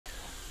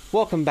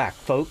Welcome back,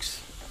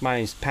 folks. My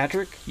name is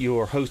Patrick,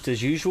 your host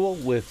as usual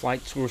with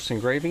Light Source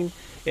Engraving.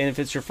 And if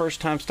it's your first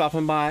time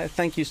stopping by,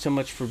 thank you so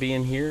much for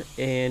being here.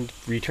 And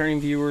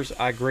returning viewers,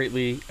 I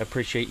greatly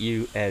appreciate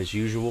you as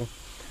usual.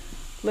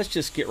 Let's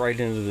just get right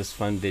into this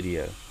fun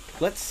video.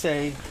 Let's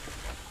say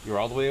you're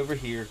all the way over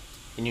here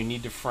and you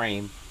need to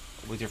frame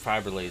with your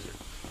fiber laser.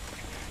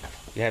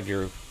 You have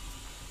your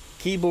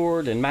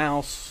keyboard and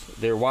mouse,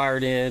 they're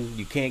wired in,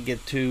 you can't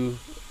get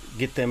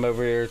them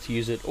over there to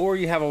use it, or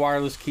you have a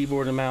wireless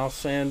keyboard and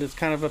mouse and it's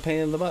kind of a pain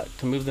in the butt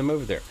to move them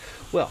over there.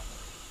 Well,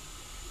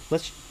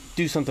 let's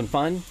do something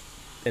fun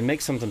and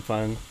make something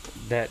fun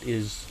that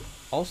is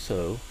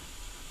also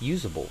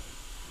usable.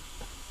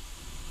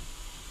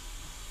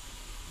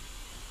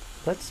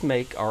 Let's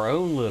make our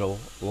own little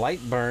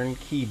Lightburn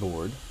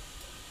keyboard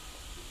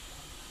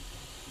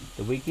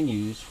that we can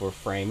use for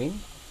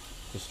framing,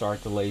 to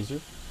start the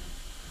laser,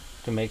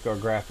 to make our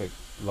graphic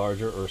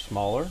larger or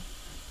smaller.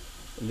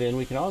 Then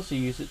we can also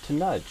use it to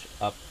nudge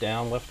up,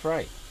 down, left,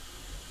 right.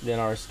 Then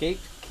our escape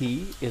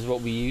key is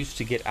what we use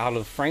to get out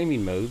of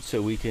framing mode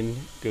so we can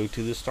go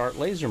to the start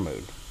laser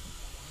mode.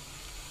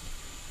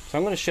 So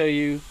I'm going to show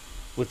you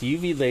with the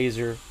UV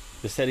laser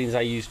the settings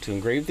I use to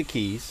engrave the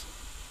keys,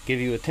 give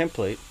you a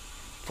template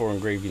for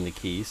engraving the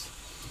keys.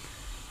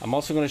 I'm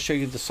also going to show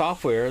you the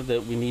software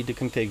that we need to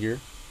configure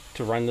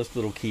to run this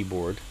little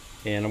keyboard,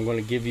 and I'm going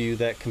to give you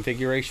that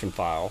configuration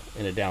file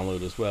in a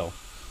download as well.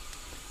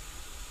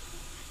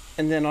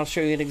 And then I'll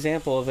show you an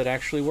example of it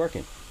actually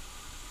working.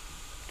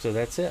 So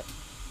that's it.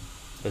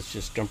 Let's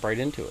just jump right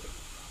into it.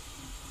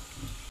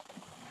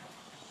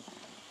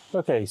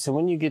 Okay, so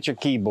when you get your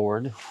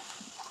keyboard,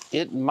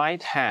 it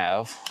might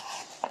have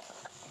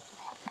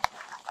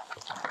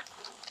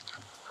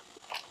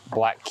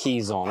black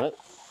keys on it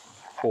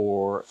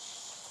or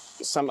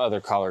some other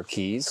color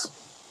keys.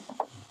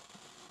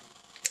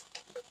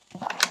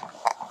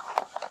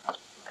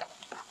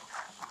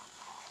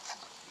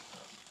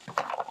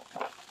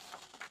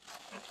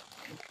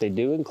 They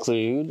do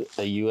include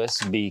a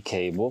USB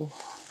cable.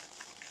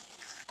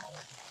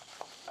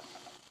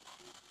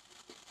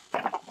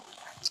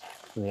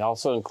 And they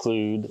also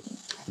include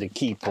the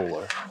key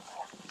puller.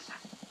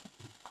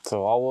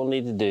 So all we'll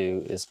need to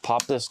do is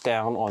pop this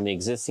down on the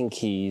existing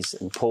keys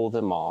and pull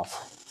them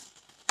off.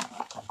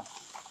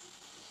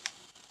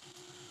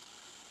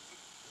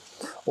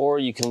 Or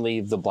you can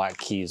leave the black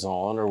keys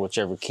on, or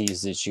whichever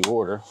keys that you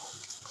order.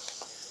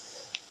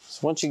 So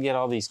once you get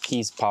all these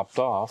keys popped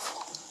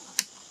off,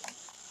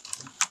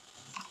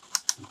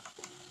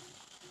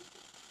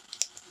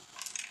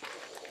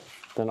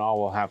 then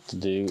all we'll have to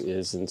do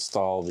is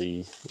install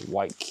the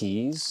white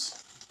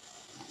keys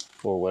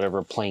or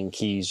whatever plain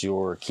keys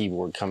your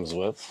keyboard comes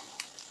with.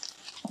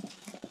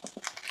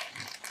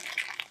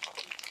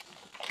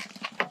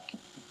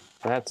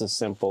 That's as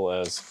simple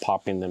as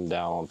popping them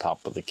down on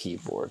top of the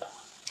keyboard.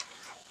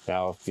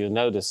 Now, if you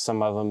notice,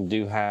 some of them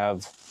do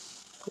have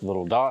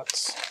little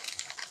dots,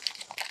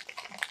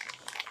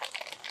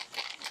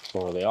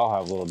 or they all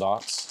have little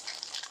dots.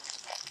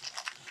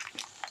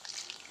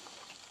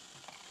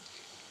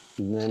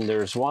 And then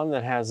there's one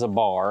that has a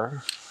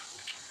bar.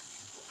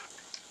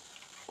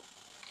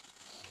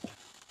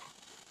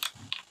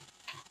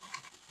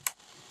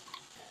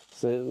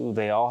 So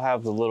they all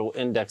have the little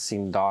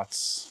indexing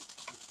dots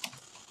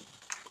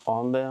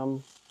on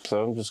them.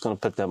 So I'm just going to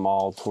put them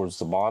all towards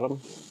the bottom.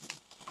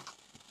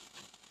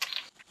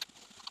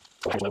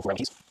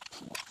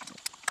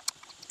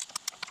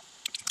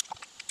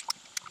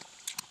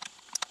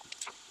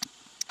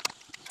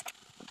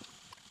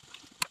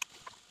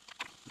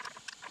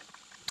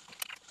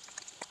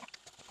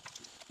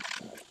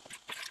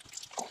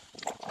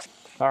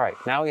 All right,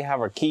 now we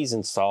have our keys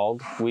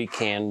installed. We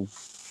can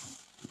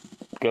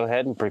go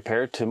ahead and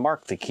prepare to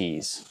mark the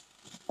keys.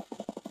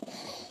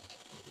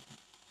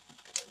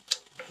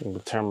 I'm gonna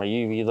turn my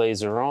UV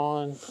laser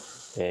on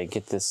and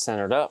get this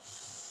centered up,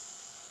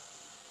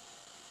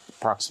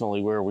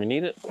 approximately where we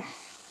need it.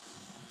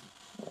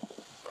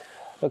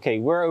 Okay,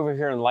 we're over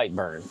here in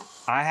Lightburn.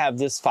 I have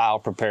this file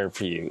prepared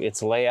for you.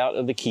 It's a layout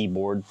of the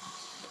keyboard,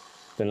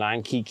 the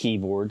 9-key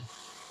keyboard.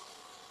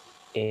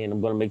 And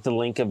I'm going to make the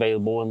link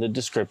available in the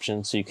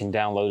description so you can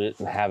download it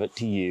and have it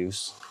to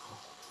use.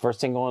 First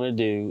thing I want to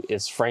do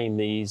is frame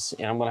these,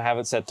 and I'm going to have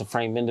it set to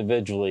frame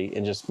individually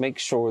and just make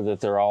sure that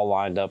they're all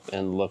lined up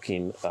and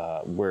looking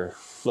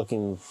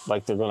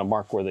like they're going to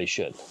mark where they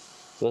should.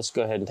 So let's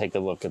go ahead and take a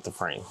look at the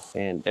frame.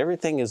 And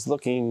everything is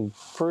looking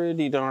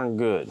pretty darn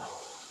good.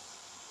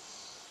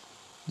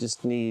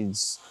 Just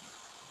needs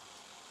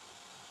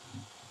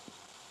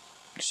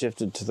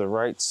shifted to the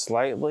right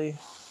slightly.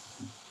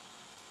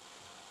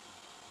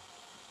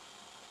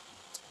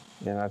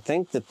 And I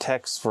think the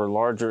text for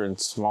larger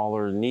and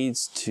smaller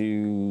needs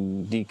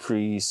to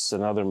decrease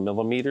another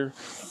millimeter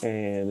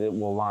and it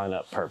will line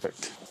up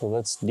perfect. So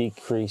let's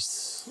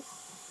decrease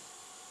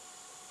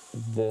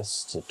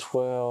this to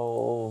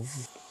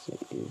 12.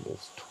 Let's see,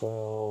 it's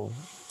 12.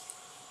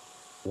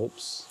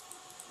 Oops.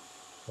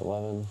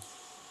 11.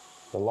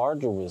 The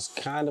larger was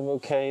kind of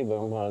okay, but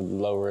I'm going to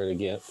lower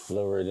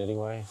it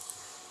anyway.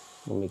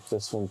 We'll make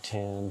this one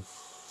 10,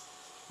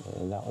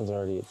 and that one's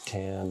already at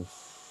 10.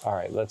 All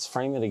right, let's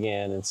frame it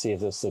again and see if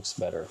this looks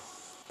better.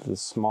 The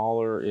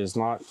smaller is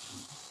not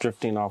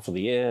drifting off of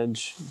the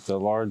edge. The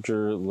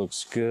larger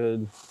looks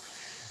good.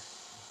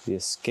 The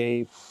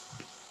escape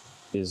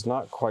is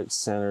not quite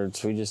centered,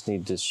 so we just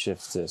need to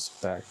shift this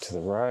back to the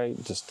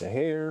right just a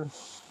hair.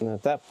 And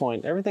at that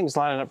point, everything's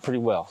lining up pretty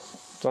well.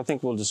 So I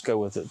think we'll just go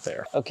with it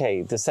there.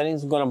 Okay, the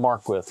settings I'm going to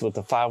mark with the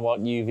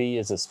 5-watt UV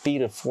is a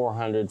speed of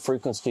 400,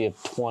 frequency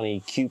of 20,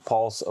 Q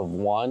pulse of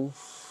 1.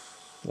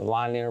 The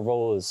line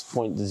interval is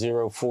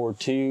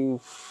 0.042.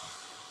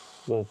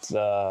 We're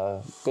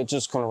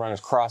just going to run a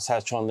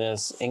crosshatch on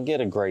this and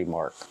get a gray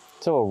mark.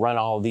 So we'll run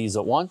all of these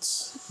at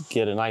once,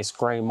 get a nice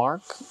gray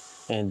mark,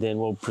 and then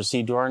we'll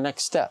proceed to our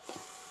next step.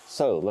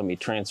 So let me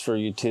transfer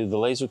you to the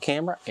laser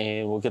camera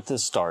and we'll get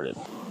this started.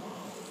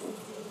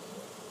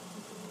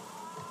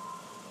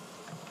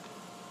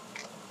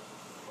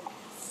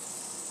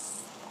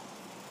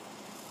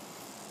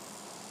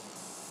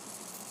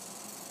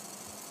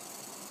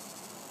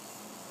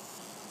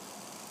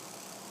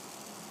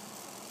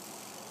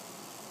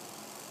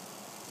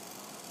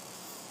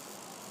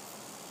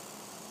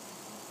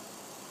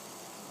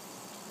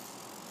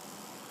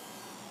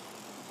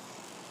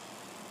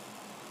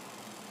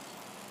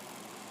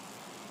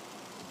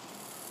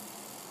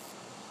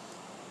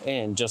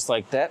 And just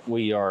like that,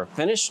 we are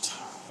finished,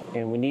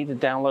 and we need to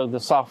download the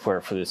software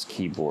for this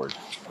keyboard.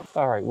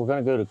 All right, we're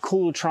going to go to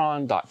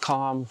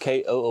Koolertron.com,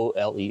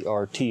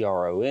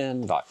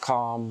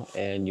 Koolertron.com,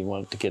 and you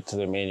want to get to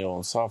the manual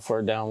and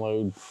software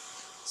download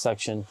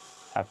section.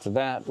 After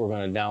that, we're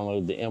going to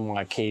download the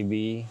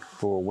MYKB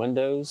for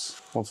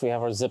Windows. Once we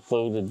have our zip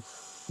file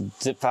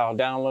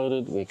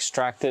downloaded, we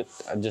extract it.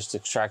 I just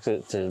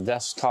extracted it to the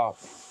desktop.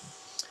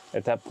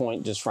 At that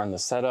point, just run the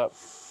setup.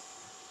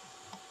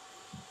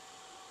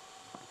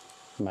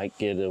 Might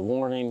get a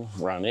warning,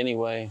 run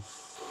anyway.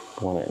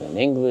 Want it in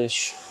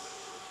English.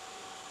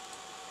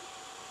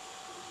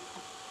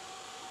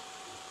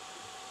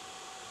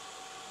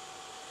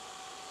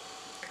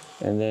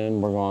 And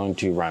then we're going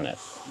to run it.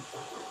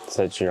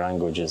 Set your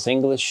language as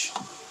English,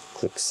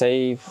 click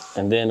save,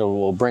 and then it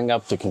will bring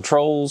up the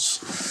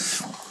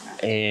controls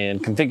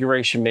and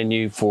configuration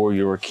menu for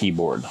your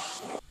keyboard.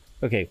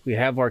 Okay, we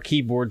have our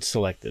keyboard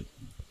selected.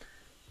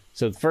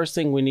 So the first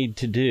thing we need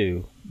to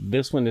do,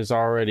 this one is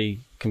already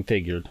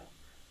configured,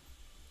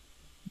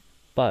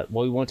 but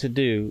what we want to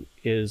do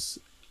is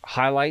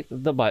highlight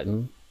the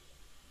button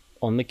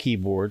on the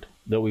keyboard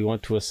that we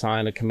want to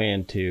assign a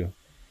command to,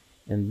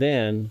 and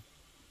then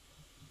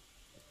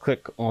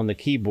click on the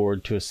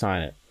keyboard to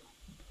assign it.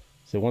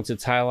 So once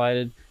it's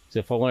highlighted, so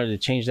if I wanted to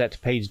change that to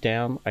page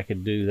down, I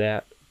could do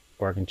that,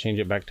 or I can change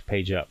it back to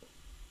page up.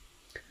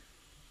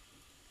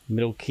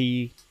 Middle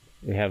key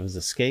we have is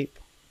escape.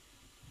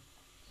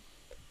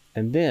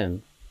 And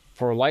then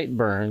for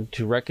Lightburn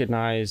to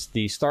recognize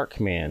the start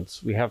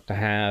commands, we have to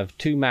have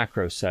two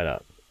macros set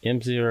up,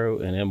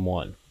 M0 and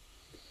M1.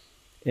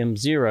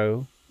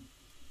 M0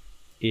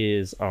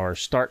 is our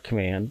start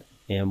command,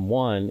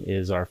 M1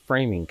 is our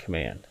framing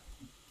command.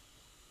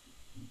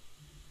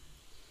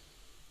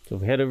 So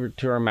if we head over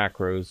to our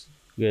macros,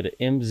 we go to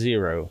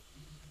M0.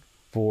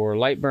 For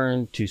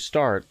Lightburn to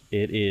start,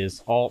 it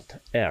is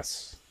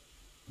Alt-S.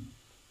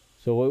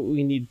 So what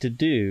we need to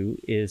do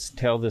is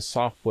tell the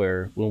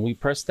software when we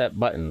press that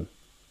button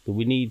that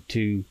we need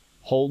to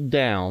hold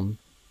down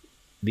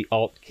the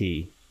Alt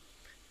key,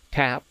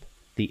 tap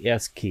the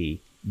S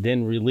key,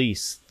 then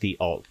release the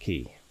Alt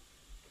key.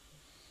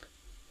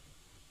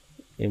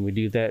 And we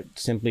do that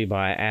simply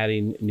by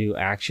adding new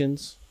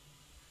actions.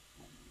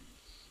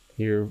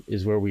 Here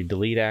is where we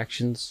delete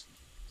actions.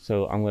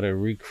 So I'm going to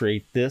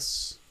recreate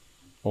this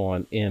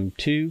on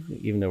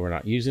M2, even though we're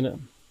not using it.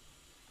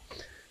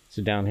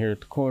 So down here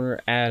at the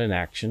corner, add an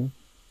action.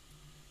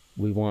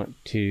 We want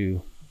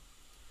to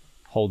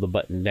hold the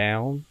button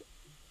down,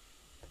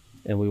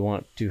 and we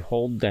want to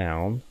hold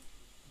down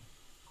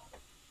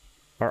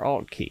our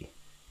Alt key.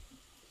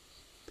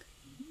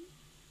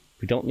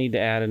 We don't need to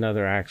add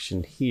another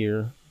action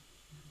here.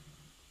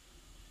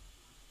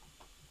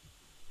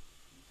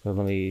 So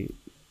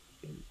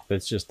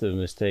that's just a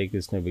mistake,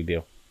 it's no big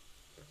deal.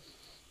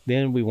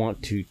 Then we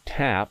want to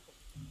tap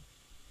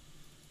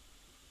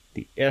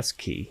the S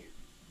key.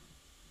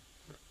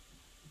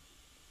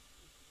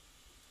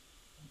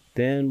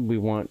 Then we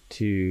want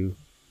to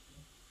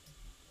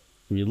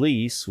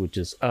release, which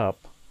is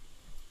up,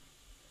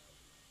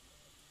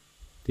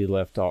 the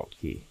left Alt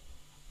key.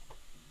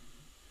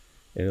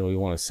 And then we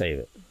want to save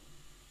it.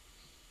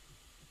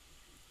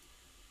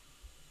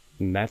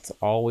 And that's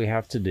all we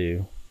have to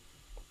do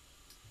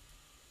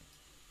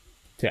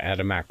to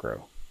add a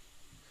macro.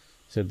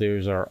 So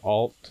there's our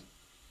Alt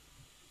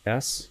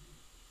S,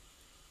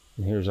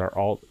 and here's our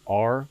Alt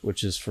R,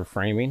 which is for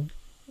framing,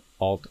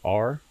 Alt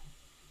R.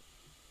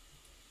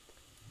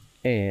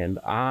 And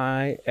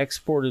I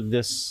exported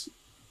this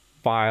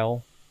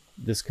file,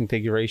 this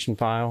configuration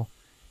file,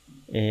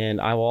 and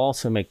I will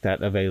also make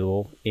that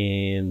available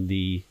in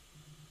the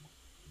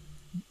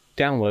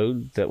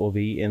download that will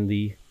be in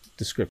the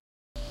description.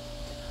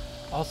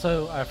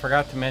 Also, I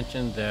forgot to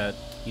mention that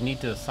you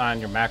need to assign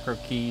your macro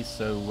keys.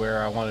 So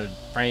where I wanted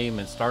frame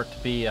and start to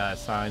be, I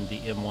assigned the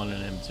M1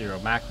 and M0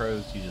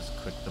 macros. You just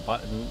click the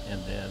button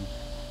and then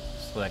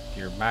select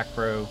your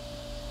macro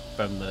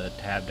from the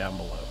tab down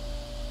below.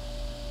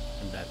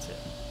 And that's it.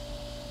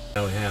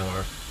 Now we have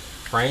our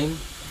frame.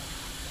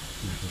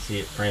 You can see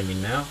it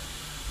framing now.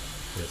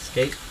 Hit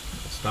escape,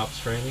 it stops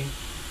framing.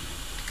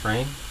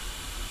 Frame.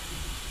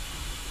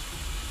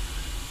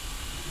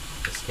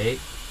 Escape,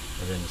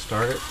 and then to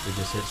start it, we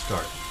just hit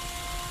start.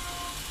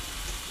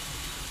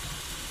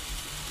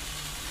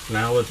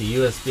 Now with the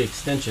USB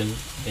extension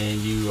and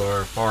you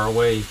are far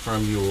away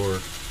from your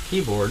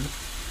keyboard,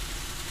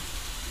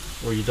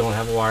 or you don't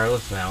have a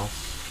wireless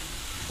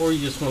mouse, or you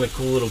just want a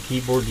cool little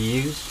keyboard to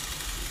use,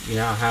 you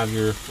now have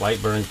your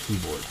Lightburn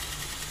keyboard.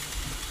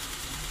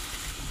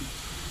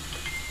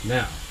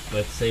 Now,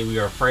 let's say we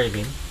are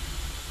framing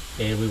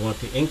and we want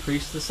to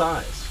increase the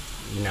size.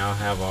 We now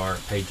have our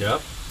page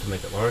up to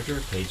make it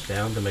larger, page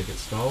down to make it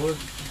smaller,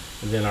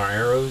 and then our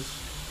arrows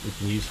we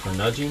can use for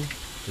nudging,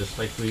 just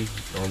like we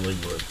normally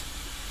would.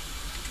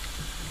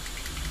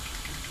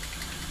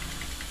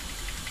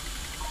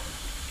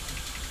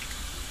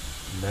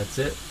 And that's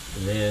it.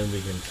 And then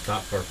we can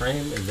stop our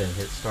frame and then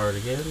hit start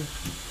again.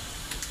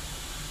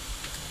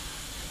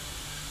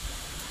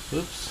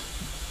 Oops.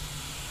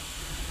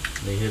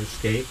 They hit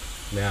escape.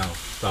 Now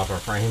stop our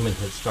frame and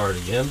hit start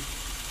again.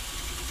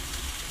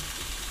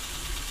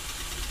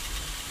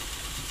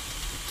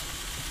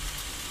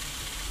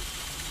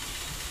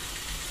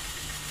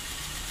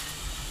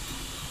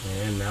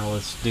 And now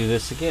let's do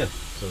this again.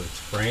 So it's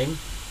frame,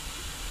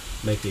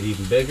 make it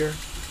even bigger,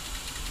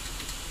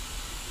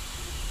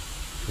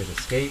 hit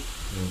escape,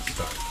 and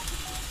start.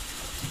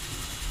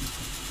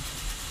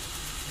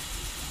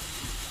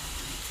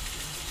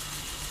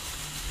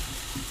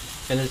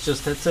 And it's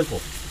just that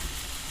simple.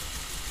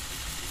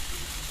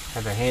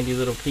 Have a handy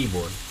little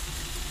keyboard.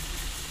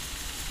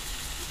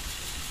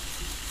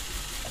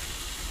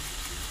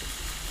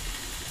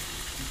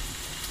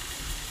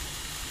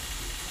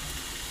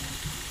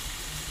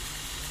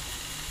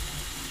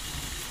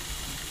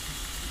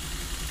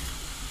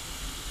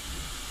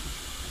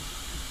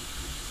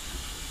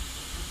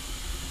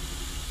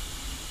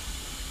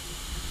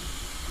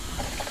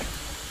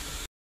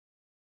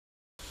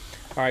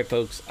 Alright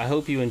folks, I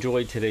hope you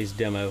enjoyed today's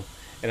demo,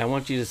 and I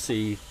want you to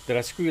see that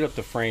I screwed up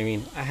the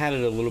framing. I had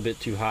it a little bit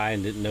too high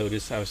and didn't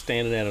notice. I was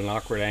standing at an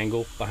awkward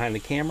angle behind the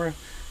camera,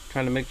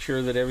 trying to make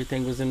sure that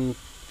everything was in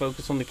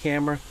focus on the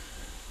camera.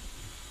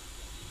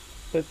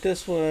 But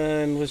this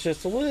one was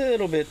just a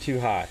little bit too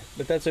high,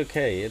 but that's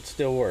okay. It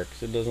still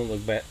works. It doesn't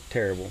look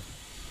terrible.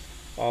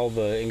 All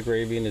the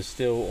engraving is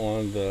still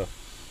on the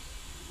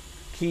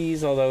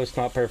keys, although it's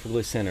not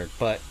perfectly centered,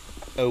 but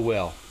oh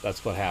well,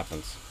 that's what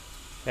happens.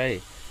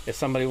 Hey, if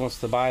somebody wants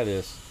to buy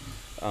this,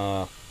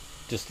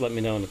 just let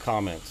me know in the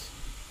comments.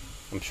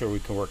 I'm sure we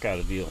can work out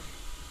a deal.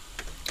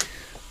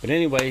 But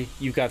anyway,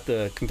 you've got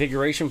the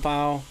configuration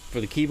file for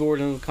the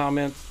keyboard in the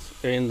comments,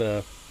 in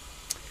the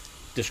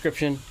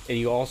description, and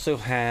you also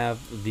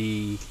have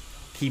the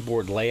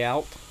keyboard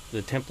layout,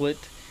 the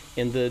template,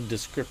 in the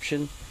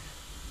description.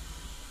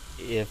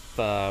 If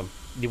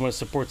you want to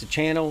support the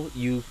channel,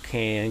 you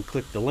can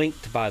click the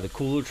link to buy the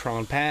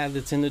Coolotron pad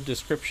that's in the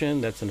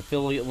description. That's an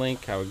affiliate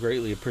link. I would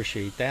greatly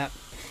appreciate that.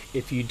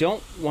 If you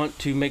don't want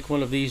to make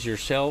one of these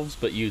yourselves,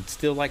 but you'd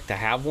still like to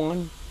have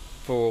one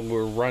for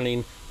we're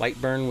running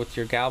Lightburn with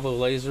your Galvo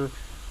laser,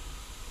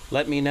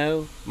 let me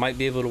know. Might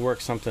be able to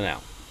work something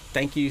out.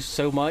 Thank you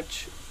so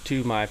much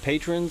to my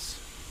patrons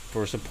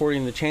for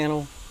supporting the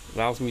channel. It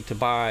allows me to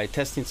buy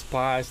testing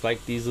supplies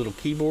like these little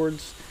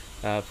keyboards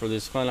for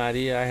this fun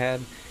idea I had.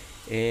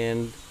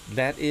 And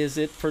that is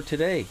it for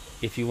today.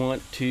 If you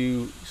want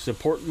to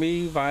support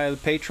me via the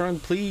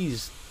Patreon,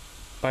 please,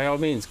 by all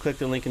means, click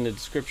the link in the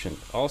description.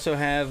 Also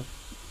have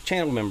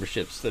channel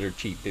memberships that are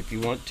cheap if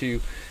you want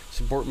to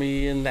support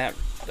me in that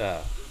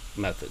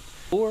method.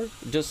 Or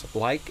just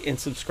like and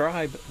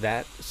subscribe.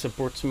 That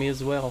supports me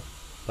as well.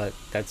 But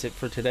that's it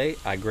for today.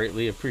 I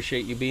greatly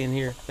appreciate you being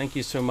here. Thank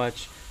you so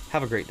much.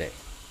 Have a great day.